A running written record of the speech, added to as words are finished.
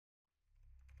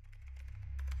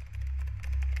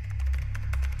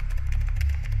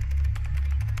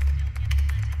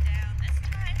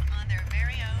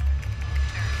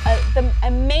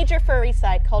major furry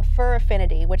site called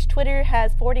FurAffinity, which Twitter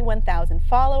has 41,000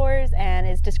 followers and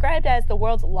is described as the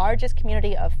world's largest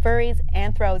community of furries,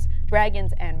 anthros,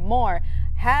 dragons, and more,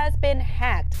 has been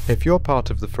hacked. If you're part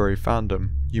of the furry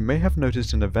fandom, you may have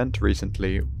noticed an event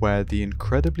recently where the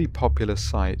incredibly popular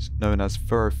site known as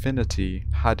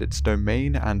FurAffinity had its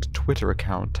domain and Twitter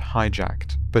account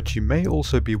hijacked. But you may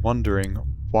also be wondering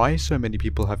why so many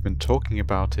people have been talking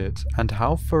about it and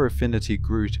how FurAffinity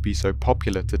grew to be so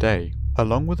popular today.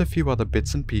 Along with a few other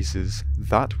bits and pieces,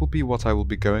 that will be what I will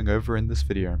be going over in this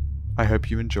video. I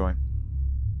hope you enjoy.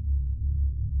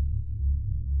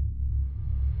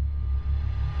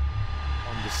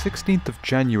 On the 16th of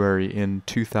January in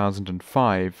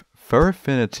 2005,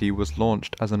 FurAffinity was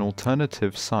launched as an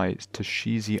alternative site to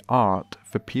Cheesy Art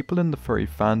for people in the furry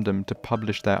fandom to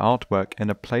publish their artwork in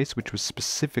a place which was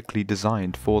specifically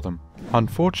designed for them.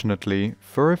 Unfortunately,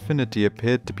 FurAffinity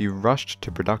appeared to be rushed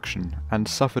to production and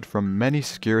suffered from many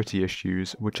security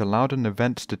issues which allowed an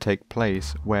event to take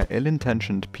place where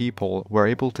ill-intentioned people were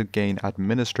able to gain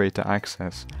administrator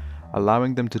access,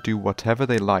 allowing them to do whatever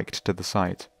they liked to the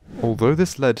site. Although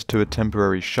this led to a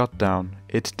temporary shutdown,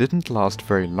 it didn't last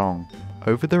very long.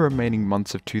 Over the remaining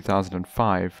months of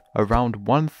 2005, around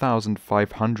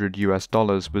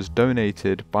 $1,500 was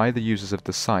donated by the users of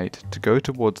the site to go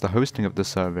towards the hosting of the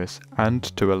service and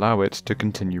to allow it to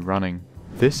continue running.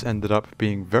 This ended up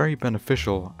being very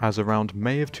beneficial, as around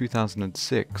May of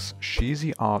 2006,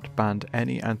 Cheesy Art banned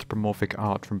any anthropomorphic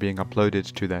art from being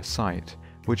uploaded to their site,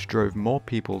 which drove more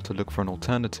people to look for an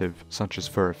alternative such as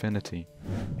FurAffinity.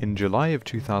 In July of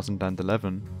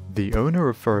 2011, the owner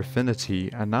of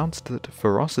FurAffinity announced that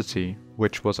Ferocity,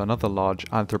 which was another large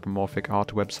anthropomorphic art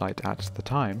website at the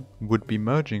time, would be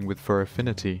merging with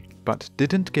FurAffinity, but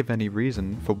didn't give any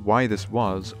reason for why this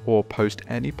was or post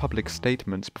any public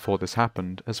statements before this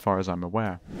happened, as far as I'm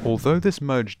aware. Although this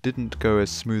merge didn't go as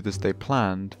smooth as they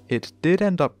planned, it did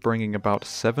end up bringing about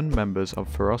 7 members of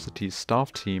Ferocity's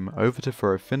staff team over to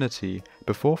FurAffinity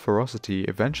before Ferocity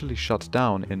eventually shut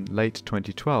down in late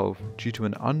 2012 due to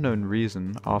an unknown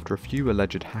reason after a few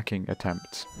alleged hacking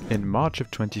attempts. In March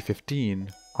of 2015,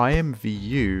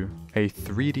 IMVU, a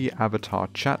 3D avatar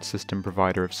chat system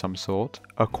provider of some sort,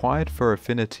 acquired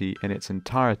FurAffinity in its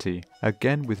entirety,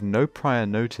 again with no prior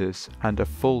notice and a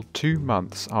full 2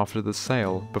 months after the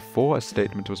sale before a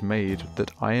statement was made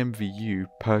that IMVU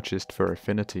purchased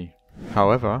FurAffinity.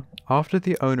 However, after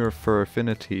the owner of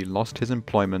FurAffinity lost his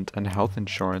employment and health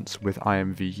insurance with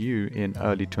IMVU in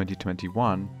early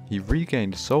 2021, he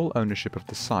regained sole ownership of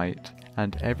the site,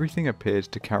 and everything appeared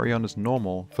to carry on as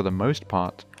normal for the most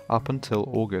part up until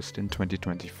August in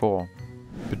 2024.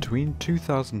 Between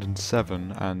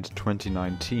 2007 and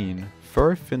 2019,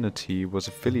 FurAffinity was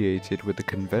affiliated with a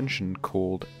convention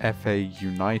called FA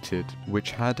United,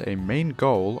 which had a main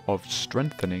goal of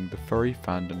strengthening the furry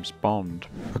fandom's bond.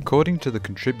 According to the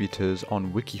contributors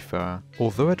on Wikifur,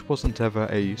 although it wasn't ever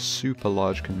a super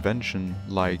large convention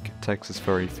like Texas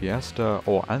Furry Fiesta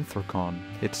or Anthrocon,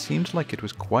 it seemed like it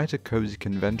was quite a cozy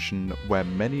convention where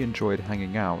many enjoyed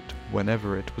hanging out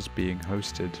whenever it was being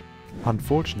hosted.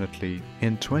 Unfortunately,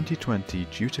 in 2020,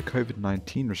 due to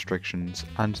COVID-19 restrictions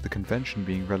and the convention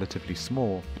being relatively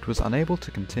small, it was unable to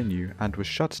continue and was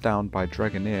shut down by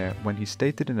Dragoneer when he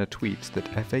stated in a tweet that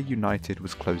FA United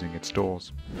was closing its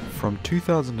doors. From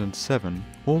 2007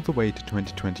 all the way to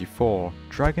 2024,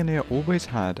 Dragoneer always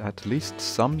had at least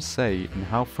some say in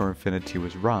how FurAffinity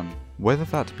was run, whether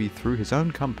that be through his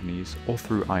own companies or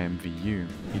through IMVU.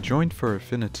 He joined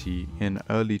FurAffinity in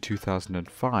early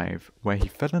 2005, where he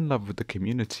fell in love with the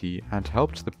community and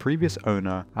helped the previous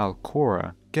owner,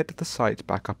 Alcora, get the site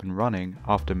back up and running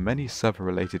after many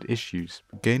server-related issues,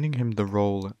 gaining him the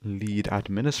role lead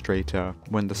administrator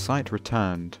when the site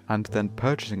returned, and then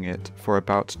purchasing it for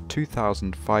about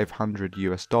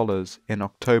 $2,500 in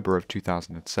October of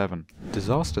 2007.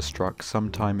 Disaster struck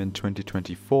sometime in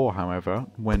 2024, however,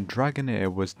 when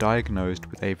Dragoneer was diagnosed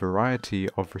with a variety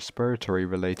of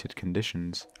respiratory-related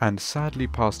conditions, and sadly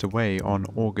passed away on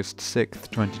August 6,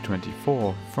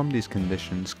 2024 from these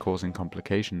conditions causing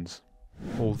complications.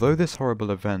 Although this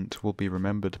horrible event will be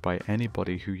remembered by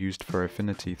anybody who used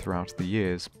FurAffinity throughout the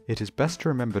years, it is best to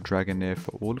remember Dragoneer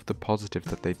for all of the positive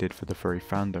that they did for the furry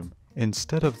fandom,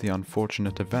 instead of the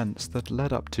unfortunate events that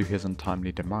led up to his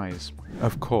untimely demise.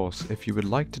 Of course, if you would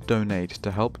like to donate to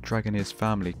help Dragoneer's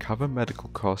family cover medical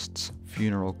costs,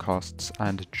 funeral costs,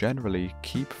 and generally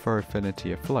keep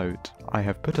FurAffinity afloat, I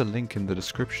have put a link in the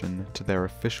description to their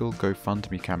official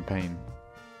GoFundMe campaign.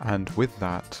 And with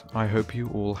that, I hope you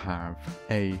all have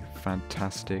a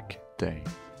fantastic day.